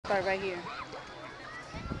lifeguard right here.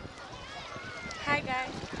 Hi guys.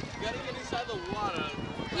 You gotta get inside the water.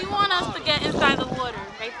 He wants us to get inside the water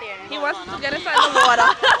right there. He wants us to get inside the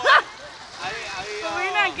water. But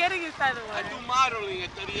we're not getting inside the I water. do modeling at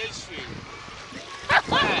 38th Street.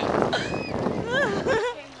 Go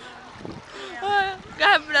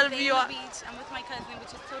ahead, let Stay me on on. the beach. I'm with my cousin,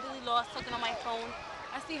 which is totally lost, talking on my phone.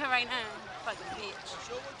 I see her right now. Fucking bitch.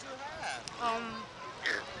 Show what you have.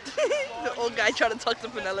 The old guy trying to talk to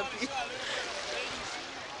Penelope.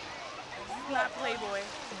 Not Playboy.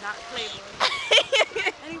 Not Playboy.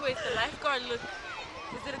 Anyways, the lifeguard look.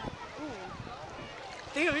 Is it a. Ooh.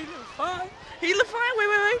 Damn, he look fine. He look fine.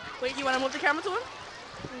 Wait. You want to move the camera to him?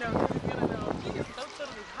 No, he's gonna know. He is so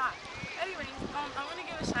totally hot. Anyways, I want to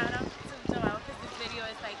give a shout out to Joel because this video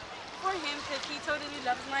is like for him because he totally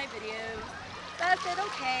loves my videos. So I said,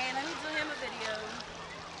 okay, let me do him a video.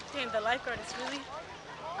 Damn, the lifeguard is really.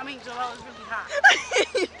 Joel is really hot.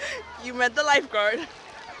 You meant the lifeguard.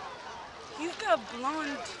 He's got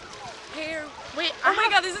blonde hair. Wait, Oh my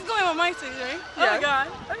god, this is going on my face, right? Yeah. Oh my god.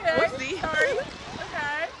 Okay. Whoopsie. Sorry.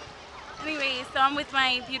 Okay. Anyway, so I'm with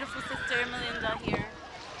my beautiful sister Melinda here.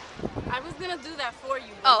 I was gonna do that for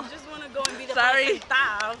you. But Oh. You just wanna go and be the Sorry.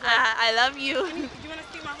 placenta. I love you. You wanna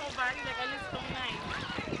see my whole body? Like I look so nice.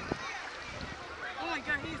 Oh my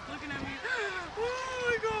god, he's looking at me. Oh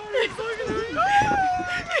my god, he's looking at me.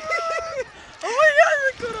 Oh my god,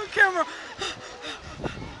 look good on camera.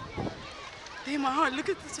 Damn, my heart, look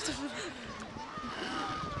at this.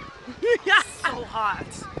 So hot.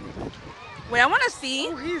 Wait, I want to see.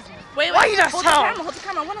 Oh, he's Wait, Why that's hold the hot? camera, hold the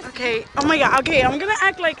camera. I want to see. okay. Oh my god. Okay, I'm gonna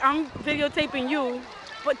act like I'm videotaping you,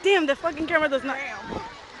 but damn, the fucking camera does not.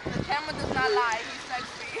 The camera does not lie.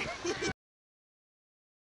 He's sexy.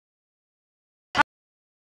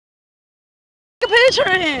 Take a picture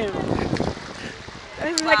of him.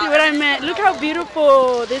 That's exactly what I meant. Look how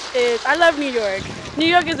beautiful this is. I love New York. New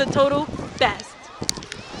York is a total best.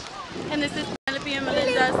 And this is Penelope and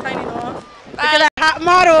Melinda signing off. Look at that hot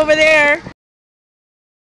model over there.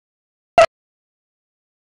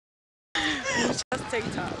 Just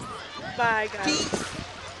TikTok. Bye, guys. Peace.